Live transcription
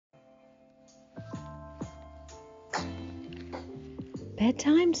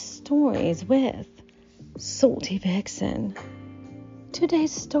Bedtime Stories with Salty Vixen.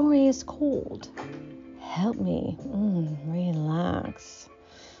 Today's story is called Help Me Relax.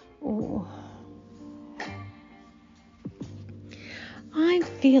 Ooh. I'm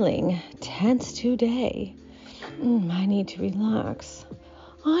feeling tense today. I need to relax.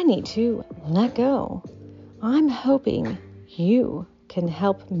 I need to let go. I'm hoping you can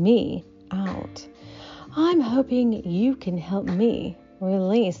help me out. I'm hoping you can help me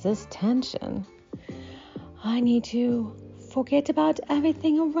release this tension. I need to forget about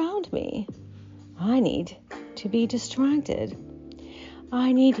everything around me. I need to be distracted.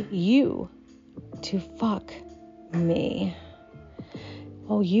 I need you to fuck me.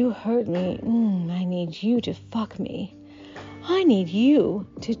 Oh, you heard me. I need you to fuck me. I need you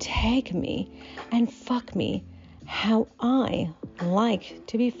to take me and fuck me how I like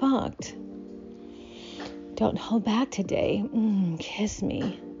to be fucked. Don't hold back today. Kiss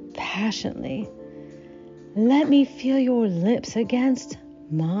me passionately. Let me feel your lips against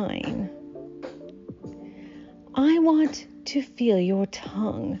mine. I want to feel your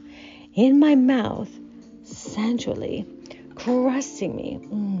tongue in my mouth sensually, caressing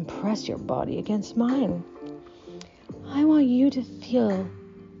me. Press your body against mine. I want you to feel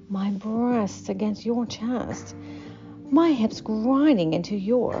my breasts against your chest, my hips grinding into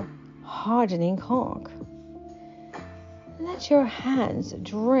your hardening cock. Let your hands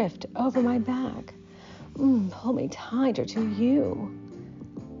drift over my back. Pull me tighter to you.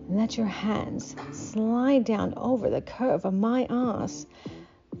 Let your hands slide down over the curve of my ass,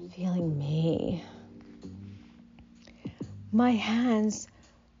 feeling me. My hands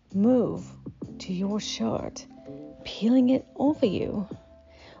move to your shirt, peeling it over you.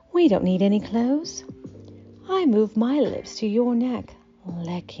 We don't need any clothes. I move my lips to your neck,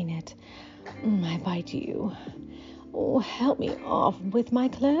 licking it. I bite you. Oh, help me off with my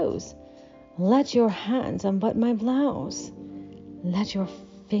clothes. Let your hands unbutton my blouse. Let your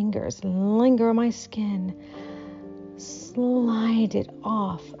fingers linger on my skin. Slide it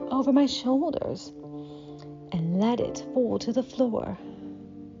off over my shoulders and let it fall to the floor.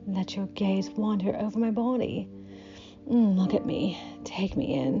 Let your gaze wander over my body. Look at me. Take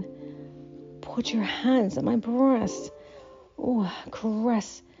me in. Put your hands on my breasts. Oh,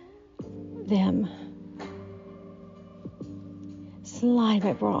 caress them. Slide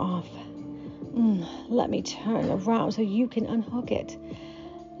my bra off. Let me turn around so you can unhook it.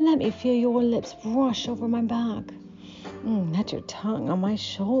 Let me feel your lips brush over my back. Let your tongue on my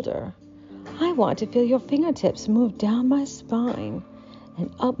shoulder. I want to feel your fingertips move down my spine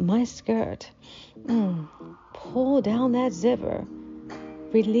and up my skirt. Pull down that zipper.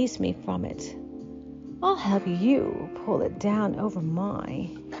 Release me from it. I'll help you pull it down over my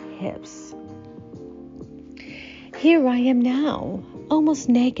hips. Here I am now, almost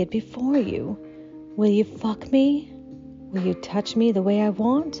naked before you. Will you fuck me? Will you touch me the way I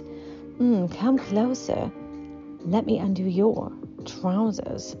want? Come closer. Let me undo your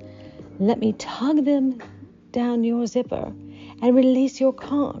trousers. Let me tug them down your zipper and release your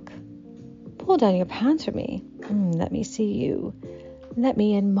cock. Pull down your pants for me. Let me see you. Let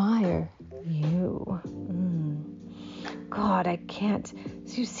me admire you. God, I can't.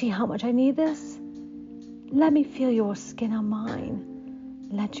 So you see how much I need this? Let me feel your skin on mine.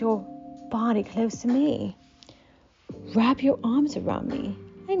 Let your body close to me. Wrap your arms around me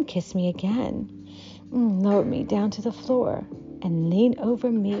and kiss me again. Lower me down to the floor and lean over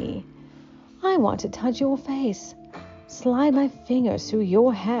me. I want to touch your face. Slide my fingers through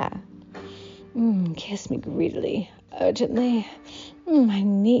your hair. Kiss me greedily, urgently. I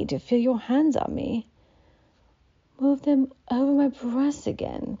need to feel your hands on me. Move them over my breasts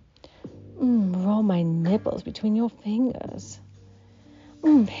again. Roll my nipples between your fingers.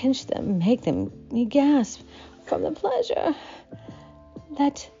 Pinch them, make them gasp from the pleasure.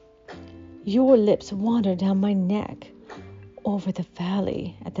 Let your lips wander down my neck, over the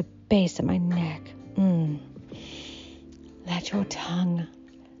valley at the base of my neck. Let your tongue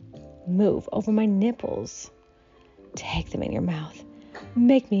move over my nipples. Take them in your mouth.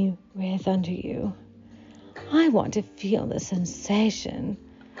 Make me writhe under you. I want to feel the sensation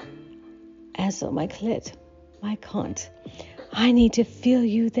as on my clit, my cunt. I need to feel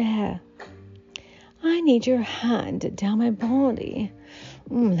you there. I need your hand down my body.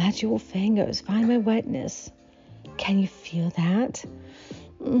 Let your fingers find my wetness. Can you feel that?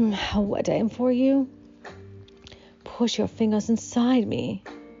 How wet I am for you. Push your fingers inside me.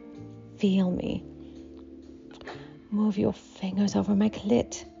 Feel me. Move your fingers over my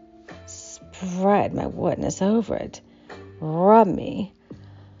clit. Spread my wetness over it. Rub me.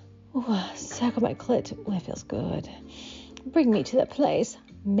 Suck on my clit. It feels good. Bring me to that place.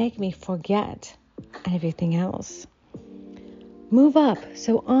 Make me forget everything else. Move up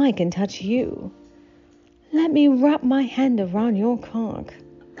so I can touch you. Let me wrap my hand around your cock.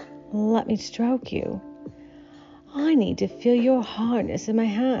 Let me stroke you. I need to feel your hardness in my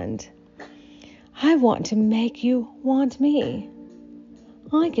hand. I want to make you want me.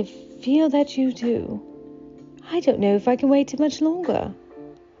 I can feel that you do. I don't know if I can wait too much longer.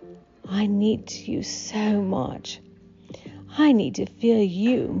 I need you so much. I need to feel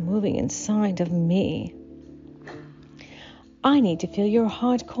you moving inside of me. I need to feel your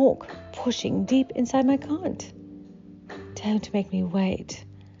hard cock pushing deep inside my cunt. Don't make me wait.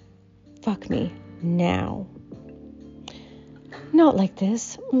 Fuck me now. Not like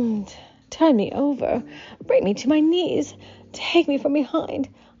this. Turn me over. Bring me to my knees. Take me from behind.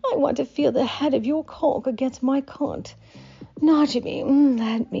 I want to feel the head of your cock against my cunt. Nudge me.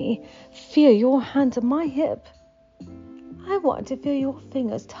 Let me feel your hands on my hip. I want to feel your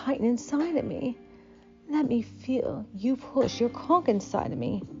fingers tighten inside of me. Let me feel you push your cock inside of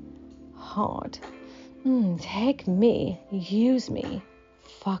me. Hard. Take me. Use me.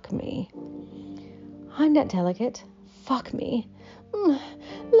 Fuck me. I'm not delicate. Fuck me.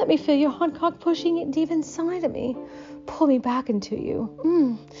 Let me feel your hard cock pushing it deep inside of me. Pull me back into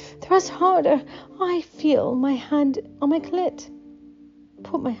you. Thrust harder. I feel my hand on my clit.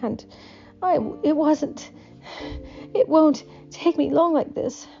 Put my hand. It won't take me long like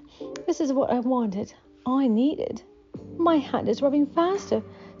this. This is what I wanted. I needed. My hand is rubbing faster,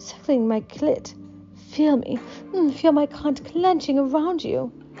 circling my clit. Feel me. Feel my cunt clenching around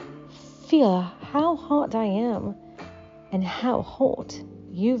you. Feel how hot I am and how hot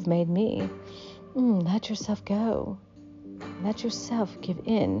you've made me. Let yourself go. Let yourself give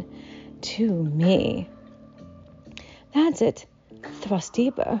in to me. That's it. Thrust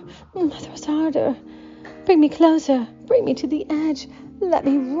deeper. Thrust harder. Bring me closer. Bring me to the edge. Let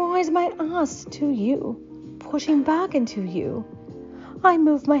me rise my ass to you, pushing back into you. I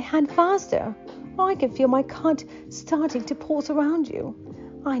move my hand faster. I can feel my cunt starting to pulse around you.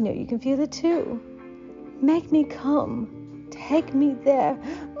 I know you can feel it too. Make me come. Take me there.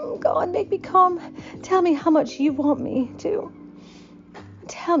 God, make me come. Tell me how much you want me to.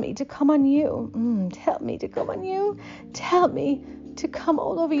 Tell me to come on you. Tell me to come on you. Tell me to come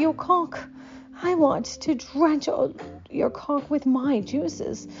all over your cock. I want to drench all your cock with my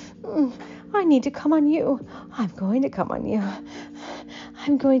juices. I need to come on you. I'm going to come on you.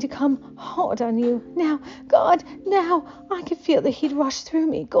 I'm going to come hard on you. Now, God, now. I can feel the heat rush through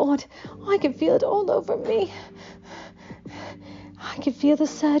me. God, I can feel it all over me. I can feel the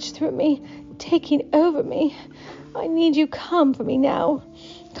surge through me, taking over me. I need you. Come for me now.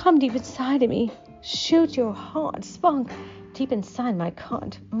 Come deep inside of me. Shoot your hard spunk deep inside my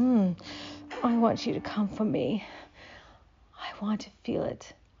cunt. I want you to come for me. I want to feel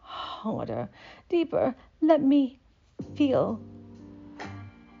it harder, deeper. Let me feel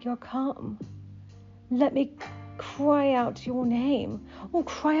your cum. Let me cry out your name.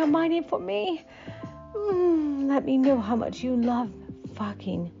 Cry out my name for me. Let me know how much you love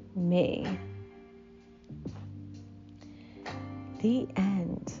fucking me. The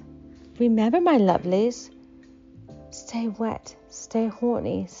end. Remember, my lovelies, stay wet, stay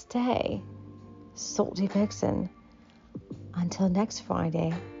horny, stay salty vixen. Until next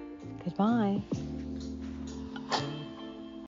Friday, goodbye.